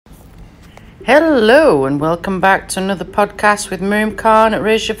Hello and welcome back to another podcast with Miriam Khan at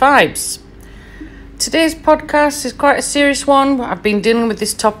Raise Your Vibes. Today's podcast is quite a serious one. I've been dealing with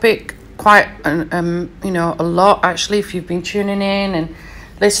this topic quite a lot actually, if you've been tuning in and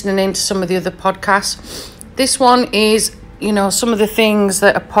listening in to some of the other podcasts. This one is, some of the things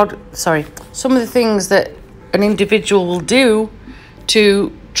that an individual will do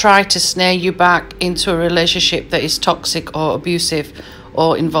to try to snare you back into a relationship that is toxic or abusive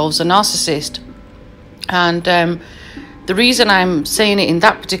or involves a narcissist. And the reason I'm saying it in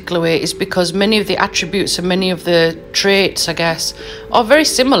that particular way is because many of the attributes and many of the traits, I guess, are very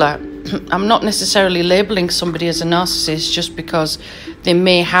similar. I'm not necessarily labeling somebody as a narcissist just because they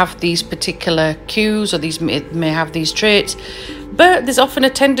may have these particular cues or may have these traits, but there's often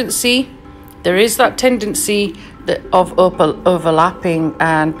there is that tendency of overlapping,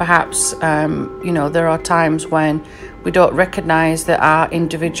 and perhaps there are times when we don't recognize that our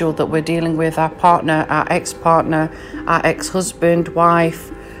individual that we're dealing with, our partner, our ex-partner, our ex-husband, wife,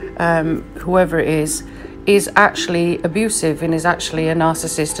 whoever it is actually abusive and is actually a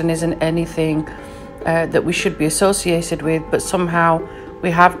narcissist and isn't anything that we should be associated with, but somehow we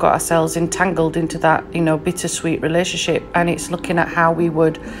have got ourselves entangled into that, bittersweet relationship. And it's looking at how we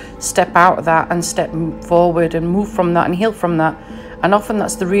would step out of that and step forward and move from that and heal from that. And often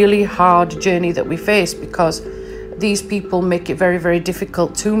that's the really hard journey that we face, because these people make it very, very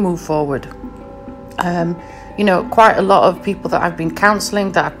difficult to move forward. Quite a lot of people that I've been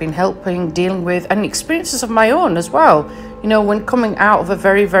counselling, that I've been helping, dealing with, and experiences of my own as well. When coming out of a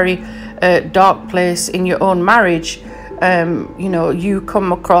very, very dark place in your own marriage, you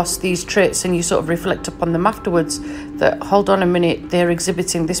come across these traits and you sort of reflect upon them afterwards, that hold on a minute, they're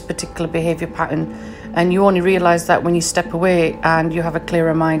exhibiting this particular behaviour pattern, and you only realise that when you step away and you have a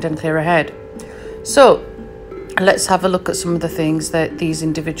clearer mind and clearer head. So let's have a look at some of the things that these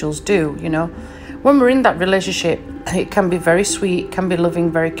individuals do. When we're in that relationship, it can be very sweet, can be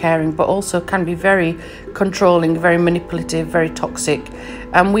loving, very caring, but also can be very controlling, very manipulative, very toxic,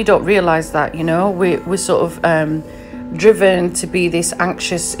 and we don't realise that. We're sort of driven to be this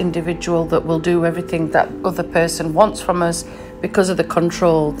anxious individual that will do everything that other person wants from us because of the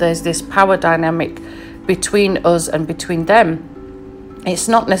control. There's this power dynamic between us and between them. It's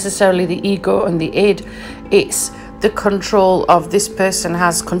not necessarily the ego and the id, it's the control of this person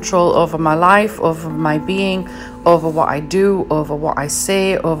has control over my life, over my being, over what I do, over what I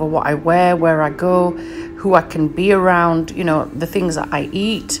say, over what I wear, where I go, who I can be around, the things that I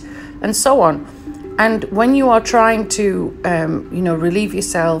eat, and so on. And when you are trying to, relieve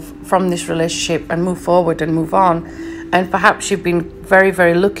yourself from this relationship and move forward and move on, and perhaps you've been very,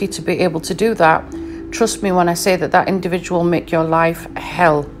 very lucky to be able to do that, trust me when I say that individual will make your life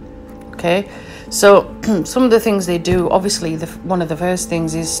hell, okay? So some of the things they do, obviously, one of the first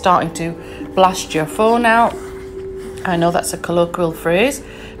things is starting to blast your phone out. I know that's a colloquial phrase,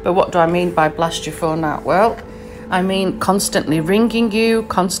 but what do I mean by blast your phone out? Well, I mean constantly ringing you,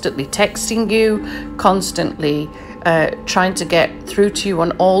 constantly texting you, constantly trying to get through to you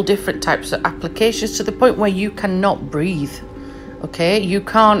on all different types of applications, to the point where you cannot breathe, okay? You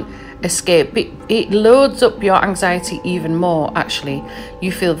can't escape. It loads up your anxiety even more, actually.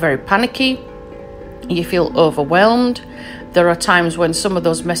 You feel very panicky. You feel overwhelmed. There are times when some of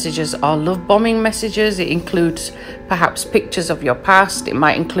those messages are love bombing messages. It includes perhaps pictures of your past. It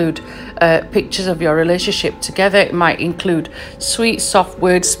might include pictures of your relationship together. It might include sweet, soft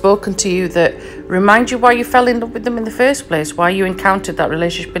words spoken to you that remind you why you fell in love with them in the first place, why you encountered that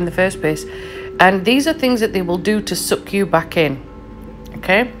relationship in the first place. And these are things that they will do to suck you back in,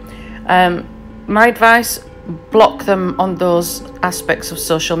 okay? My advice, block them on those aspects of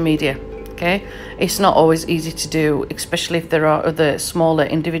social media. Okay, it's not always easy to do, especially if there are other smaller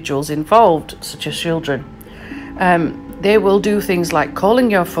individuals involved, such as children. They will do things like calling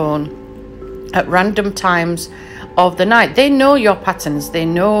your phone at random times of the night. They know your patterns, they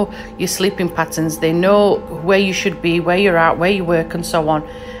know your sleeping patterns, they know where you should be, where you're at, where you work, and so on.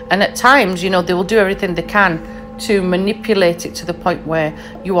 And at times, they will do everything they can to manipulate it to the point where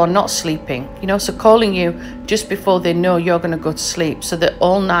you are not sleeping, so calling you just before they know you're going to go to sleep, so that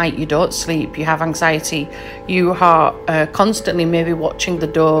all night you don't sleep, you have anxiety, you are constantly maybe watching the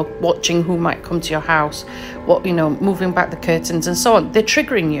door, watching who might come to your house, moving back the curtains and so on. They're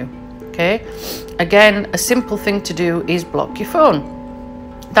triggering you, okay? Again, a simple thing to do is block your phone.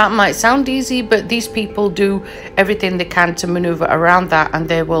 That might sound easy, but these people do everything they can to maneuver around that, and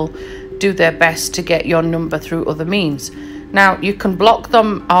they will do their best to get your number through other means. Now, you can block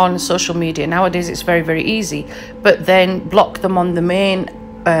them on social media. Nowadays, it's very, very easy, but then block them on the main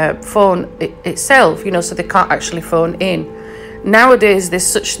phone itself, so they can't actually phone in. Nowadays, there's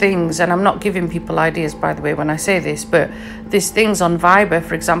such things, and I'm not giving people ideas, by the way, when I say this, but there's things on Viber,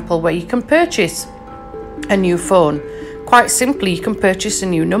 for example, where you can purchase a new phone. Quite simply, you can purchase a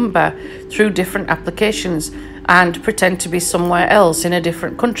new number through different applications and pretend to be somewhere else in a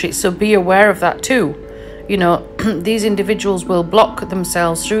different country. So be aware of that too. You know, these individuals will block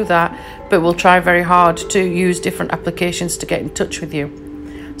themselves through that, but will try very hard to use different applications to get in touch with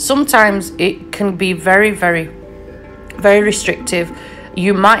you. Sometimes it can be very, very, very restrictive.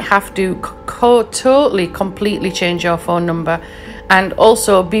 You might have to totally, completely change your phone number. And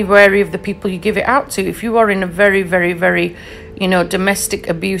also be wary of the people you give it out to. If you are in a very, very, very, domestic,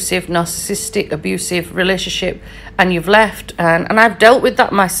 abusive, narcissistic, abusive relationship and you've left, and I've dealt with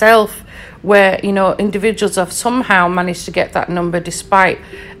that myself, where, individuals have somehow managed to get that number despite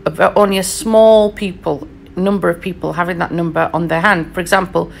only a small number of people having that number on their hand. For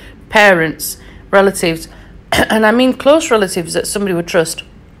example, parents, relatives, and I mean close relatives that somebody would trust.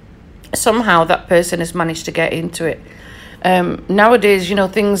 Somehow that person has managed to get into it. Nowadays,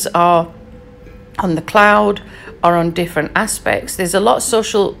 things are on the cloud or on different aspects. There's a lot of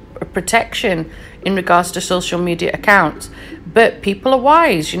social protection in regards to social media accounts, but people are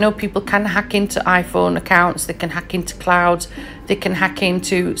wise. People can hack into iPhone accounts, they can hack into clouds, they can hack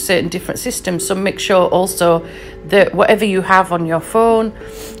into certain different systems. So make sure also that whatever you have on your phone,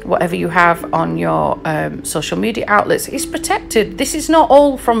 whatever you have on your social media outlets is protected. This is not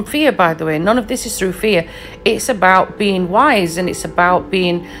all from fear, by the way. None of this is through fear. It's about being wise, and it's about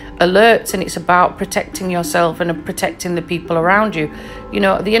being alert, and it's about protecting yourself and protecting the people around you.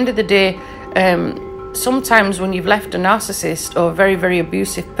 At the end of the day, sometimes when you've left a narcissist or a very, very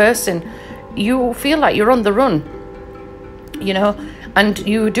abusive person, you feel like you're on the run, and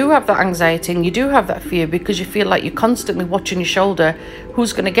you do have that anxiety and you do have that fear because you feel like you're constantly watching your shoulder.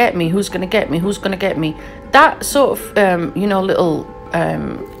 Who's going to get me? Who's going to get me? Who's going to get me? That sort of, little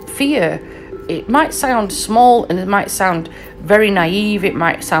fear, it might sound small and it might sound very naive. It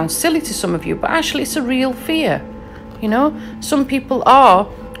might sound silly to some of you, but actually it's a real fear. Some people are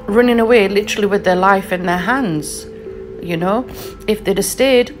running away literally with their life in their hands. If they'd have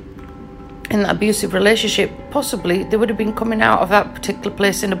stayed in that abusive relationship, possibly they would have been coming out of that particular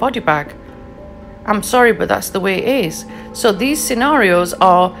place in a body bag. I'm sorry, but that's the way it is. So these scenarios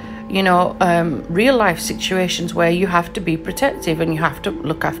are, real life situations where you have to be protective and you have to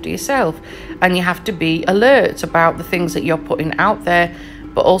look after yourself and you have to be alert about the things that you're putting out there,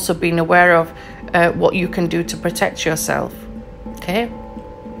 but also being aware of what you can do to protect yourself. Okay?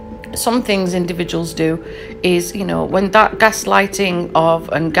 Some things individuals do is, when that gaslighting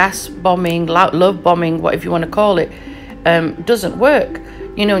and gas bombing, love bombing, whatever you want to call it, doesn't work,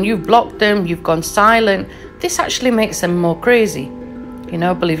 and you've blocked them, you've gone silent, this actually makes them more crazy,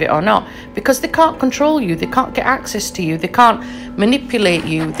 believe it or not, because they can't control you, they can't get access to you, they can't manipulate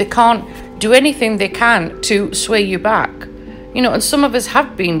you, they can't do anything they can to sway you back. And some of us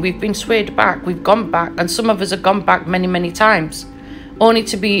we've been swayed back, we've gone back, and some of us have gone back many, many times, only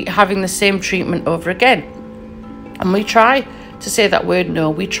to be having the same treatment over again. And we try to say that word no,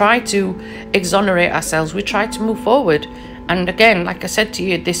 we try to exonerate ourselves, we try to move forward, and again, like I said to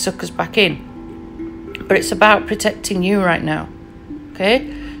you, they suck us back in. But it's about protecting you right now.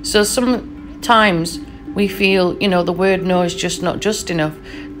 Okay? So sometimes we feel, the word no is just not just enough.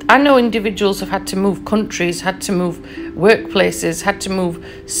 I know individuals have had to move countries, had to move workplaces, had to move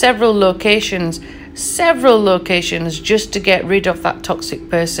several locations just to get rid of that toxic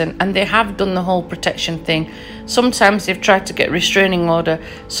person, and they have done the whole protection thing. Sometimes they've tried to get restraining order,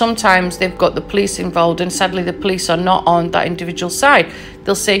 sometimes they've got the police involved, and sadly the police are not on that individual side.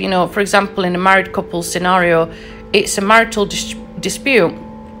 They'll say, for example, in a married couple scenario, it's a marital dispute,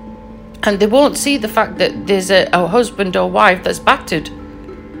 and they won't see the fact that there's a husband or wife that's battered,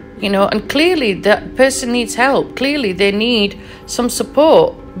 and clearly that person needs help, clearly they need some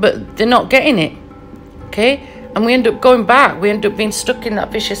support, but they're not getting it. Okay, and we end up going back, we end up being stuck in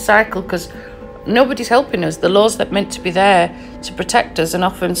that vicious cycle because nobody's helping us. The laws that are meant to be there to protect us, and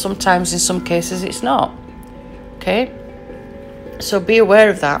often, sometimes in some cases, it's not. Okay, so be aware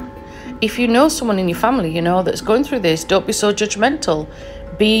of that. If you know someone in your family, that's going through this, don't be so judgmental.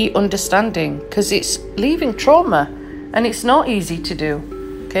 Be understanding, because it's leaving trauma and it's not easy to do.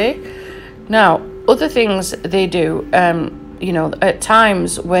 Okay, now other things they do, at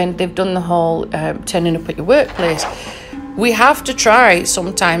times when they've done the whole turning up at your workplace, we have to try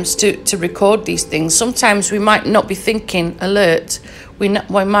sometimes to record these things. Sometimes we might not be thinking alert, we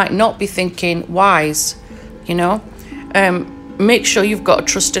might not be thinking wise, Make sure you've got a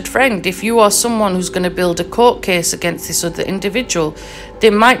trusted friend. If you are someone who's going to build a court case against this other individual,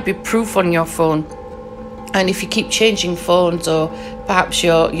 there might be proof on your phone. And if you keep changing phones, or perhaps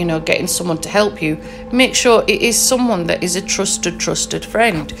you're, getting someone to help you, make sure it is someone that is a trusted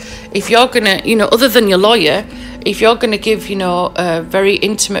friend. If you're going to, other than your lawyer, if you're going to give, very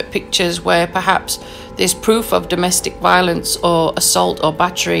intimate pictures where perhaps there's proof of domestic violence or assault or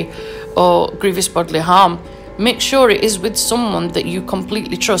battery or grievous bodily harm, make sure it is with someone that you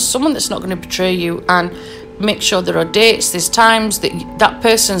completely trust, someone that's not going to betray you, and make sure there are dates, there's times that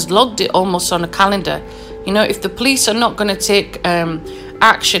person's logged it almost on a calendar. If the police are not going to take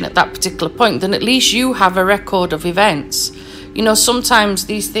action at that particular point, then at least you have a record of events. Sometimes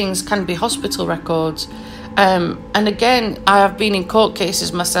these things can be hospital records. And again, I have been in court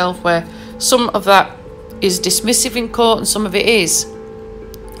cases myself where some of that is dismissive in court and some of it is.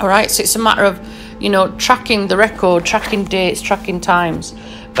 All right, so it's a matter of, tracking the record, tracking dates, tracking times,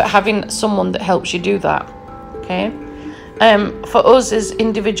 but having someone that helps you do that. Okay. For us as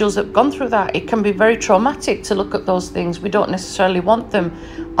individuals that have gone through that, it can be very traumatic to look at those things. We don't necessarily want them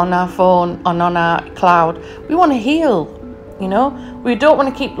on our phone and on our cloud. We want to heal, We don't want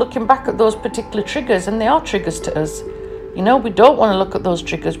to keep looking back at those particular triggers, and they are triggers to us. We don't want to look at those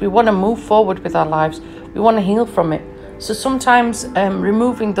triggers. We want to move forward with our lives. We want to heal from it. So sometimes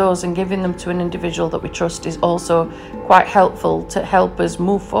removing those and giving them to an individual that we trust is also quite helpful to help us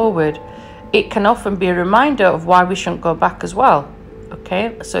move forward. It can often be a reminder of why we shouldn't go back as well.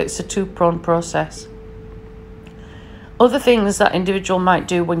 Okay, so it's a two-pronged process. Other things that individual might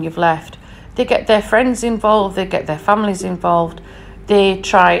do when you've left, they get their friends involved, they get their families involved, they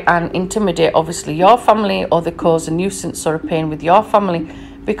try and intimidate obviously your family, or they cause a nuisance or a pain with your family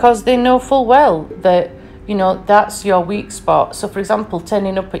because they know full well that that's your weak spot. So for example,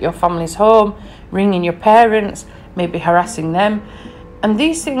 turning up at your family's home, ringing your parents, maybe harassing them. And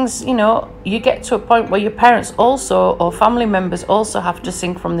these things, you get to a point where your parents also, or family members also, have to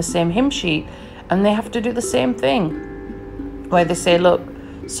sing from the same hymn sheet, and they have to do the same thing, where they say, look,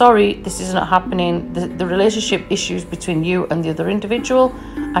 sorry, this is not happening. The relationship issues between you and the other individual,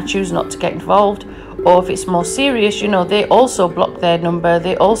 I choose not to get involved. Or if it's more serious, they also block their number,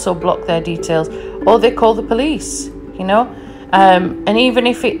 they also block their details, or they call the police, And even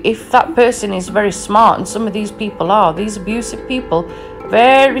if that person is very smart, and some of these people are, these abusive people,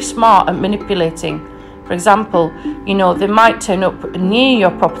 very smart at manipulating. For example, they might turn up near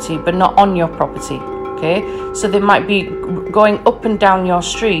your property but not on your property. Okay, so they might be going up and down your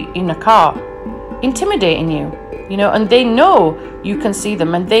street in a car, intimidating you, and they know you can see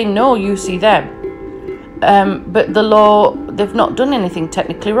them and they know you see them. But the law, they've not done anything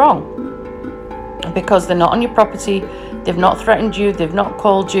technically wrong because they're not on your property. They've not threatened you, they've not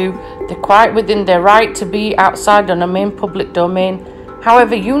called you, they're quite within their right to be outside on a main public domain.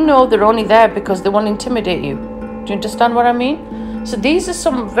 However, they're only there because they want to intimidate you. Do you understand what I mean? So these are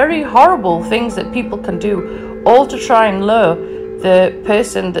some very horrible things that people can do, all to try and lure the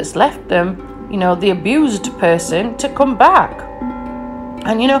person that's left them, the abused person, to come back.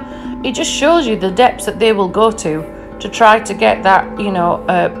 And, it just shows you the depths that they will go to try to get that,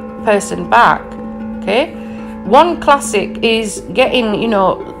 person back. Okay? One classic is getting,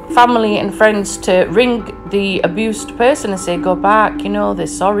 family and friends to ring the abused person and say, go back, they're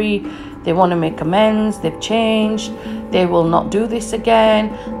sorry, they want to make amends, they've changed, they will not do this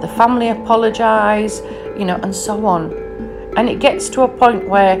again, the family apologise, and so on. And it gets to a point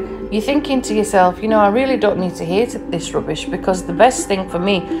where you're thinking to yourself, I really don't need to hear this rubbish, because the best thing for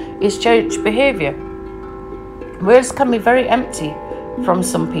me is change behaviour. Words can be very empty from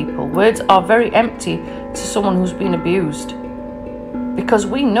some people. Words are very empty to someone who's been abused, because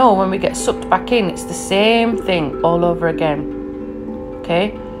we know when we get sucked back in, it's the same thing all over again.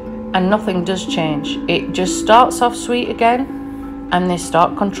 Okay? And nothing does change. It just starts off sweet again, and they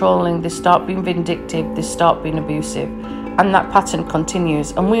start controlling, they start being vindictive, they start being abusive, and that pattern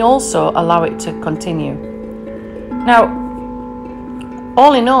continues, and we also allow it to continue. Now,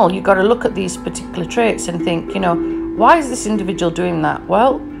 all in all, you've got to look at these particular traits and think, why is this individual doing that?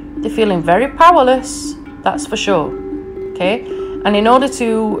 Well, they're feeling very powerless, that's for sure. Okay? And in order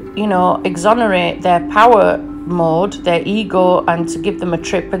to, exonerate their power mode, their ego, and to give them a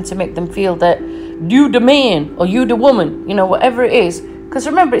trip and to make them feel that you the man or you the woman, whatever it is. Because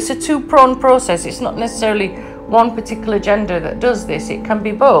remember, it's a two-pronged process. It's not necessarily one particular gender that does this. It can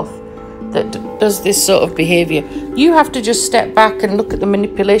be both that does this sort of behaviour. You have to just step back and look at the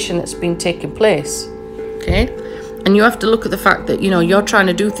manipulation that's been taking place. Okay? And you have to look at the fact that, you're trying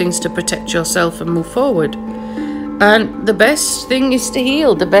to do things to protect yourself and move forward. And the best thing is to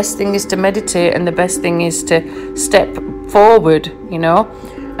heal. The best thing is to meditate. And the best thing is to step forward,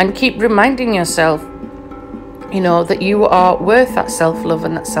 and keep reminding yourself, that you are worth that self-love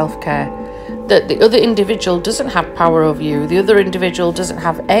and that self-care. that the other individual doesn't have power over you. The other individual doesn't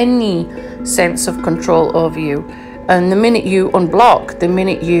have any sense of control over you. And the minute you unblock, the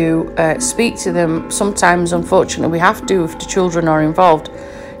minute you speak to them, sometimes, unfortunately, we have to if the children are involved,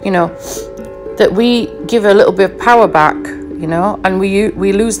 that we give a little bit of power back, and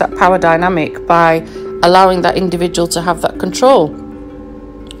we lose that power dynamic by allowing that individual to have that control.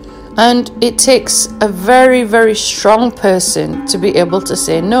 And it takes a very, very strong person to be able to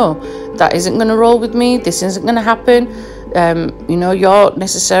say, no, that isn't going to roll with me. This isn't going to happen. You're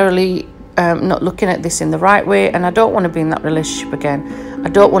necessarily not looking at this in the right way, and I don't want to be in that relationship again. I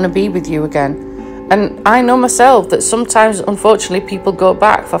don't want to be with you again. And I know myself that sometimes, unfortunately, people go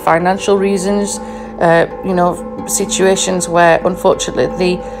back for financial reasons, situations where,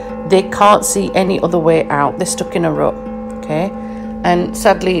 unfortunately, they can't see any other way out. They're stuck in a rut, okay? And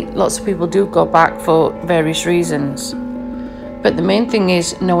sadly, lots of people do go back for various reasons. But the main thing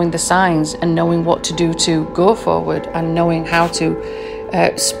is knowing the signs and knowing what to do to go forward, and knowing how to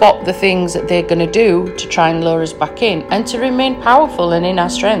spot the things that they're going to do to try and lure us back in, and to remain powerful and in our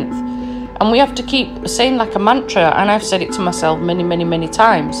strength. And we have to keep saying like a mantra, and I've said it to myself many, many, many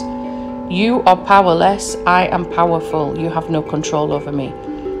times. You are powerless. I am powerful. You have no control over me.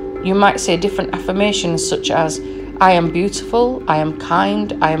 You might say different affirmations such as, I am beautiful, I am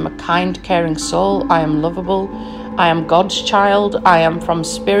kind, I am a kind, caring soul, I am lovable, I am God's child, I am from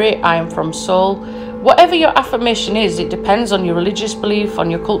spirit, I am from soul. Whatever your affirmation is, it depends on your religious belief,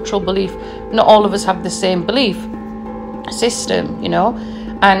 on your cultural belief. Not all of us have the same belief system,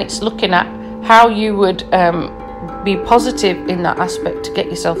 and it's looking at how you would be positive in that aspect to get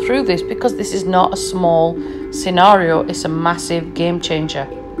yourself through this, because this is not a small scenario, it's a massive game changer.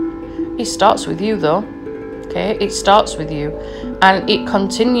 It starts with you though. Okay, it starts with you, and it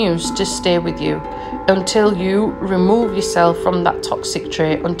continues to stay with you until you remove yourself from that toxic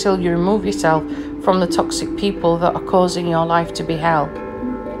trait, until you remove yourself from the toxic people that are causing your life to be hell.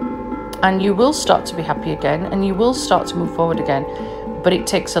 And you will start to be happy again, and you will start to move forward again. But it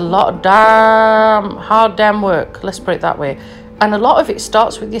takes a lot of hard work, let's put it that way. And a lot of it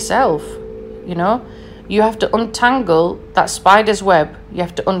starts with yourself, You have to untangle that spider's web. You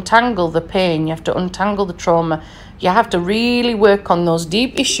have to untangle the pain. You have to untangle the trauma. You have to really work on those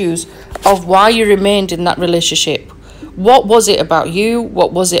deep issues of why you remained in that relationship. What was it about you?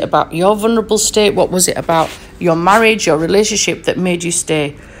 What was it about your vulnerable state? What was it about your marriage, your relationship that made you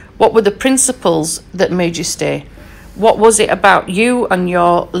stay? What were the principles that made you stay? What was it about you and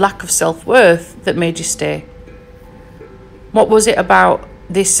your lack of self-worth that made you stay? What was it about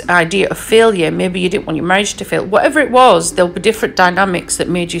this idea of failure? Maybe you didn't want your marriage to fail. Whatever it was, there'll be different dynamics that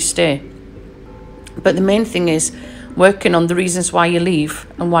made you stay. But the main thing is working on the reasons why you leave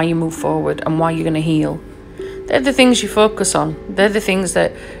and why you move forward and why you're going to heal. They're the things you focus on. They're the things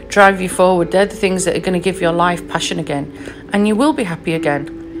that drive you forward. They're the things that are going to give your life passion again. And you will be happy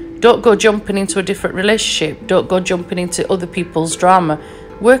again. Don't go jumping into a different relationship. Don't go jumping into other people's drama.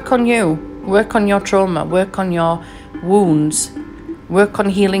 Work on you. Work on your trauma. Work on your wounds. Work on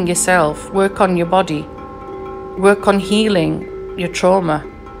healing yourself. Work on your body. Work on healing your trauma.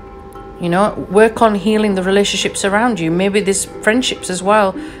 Work on healing the relationships around you. Maybe there's friendships as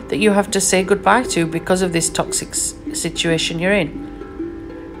well that you have to say goodbye to because of this toxic situation you're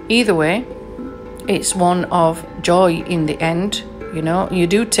in. Either way, it's one of joy in the end. You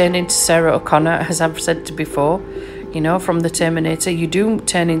do turn into Sarah O'Connor, as I've said before, from the Terminator. You do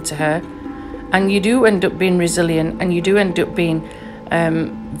turn into her, and you do end up being resilient, and you do end up being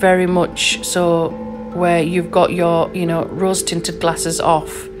very much so where you've got your, rose-tinted glasses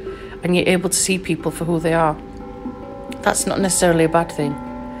off, and you're able to see people for who they are. That's not necessarily a bad thing.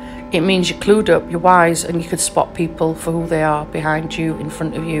 It means you're clued up, you're wise, and you could spot people for who they are behind you, in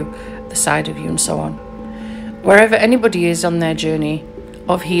front of you, the side of you, and so on. Wherever anybody is on their journey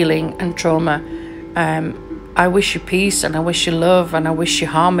of healing and trauma, I wish you peace, and I wish you love, and I wish you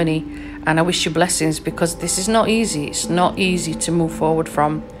harmony, and I wish you blessings, because this is not easy. It's not easy to move forward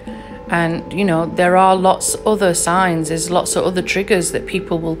from. And, there are lots of other signs. There's lots of other triggers that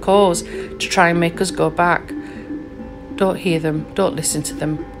people will cause to try and make us go back. Don't hear them. Don't listen to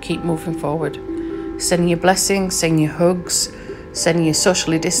them. Keep moving forward. Sending you blessings, sending you hugs, sending you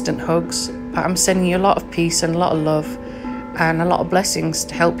socially distant hugs. But I'm sending you a lot of peace and a lot of love and a lot of blessings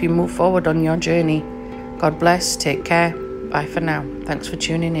to help you move forward on your journey. God bless. Take care. Bye for now. Thanks for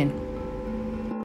tuning in.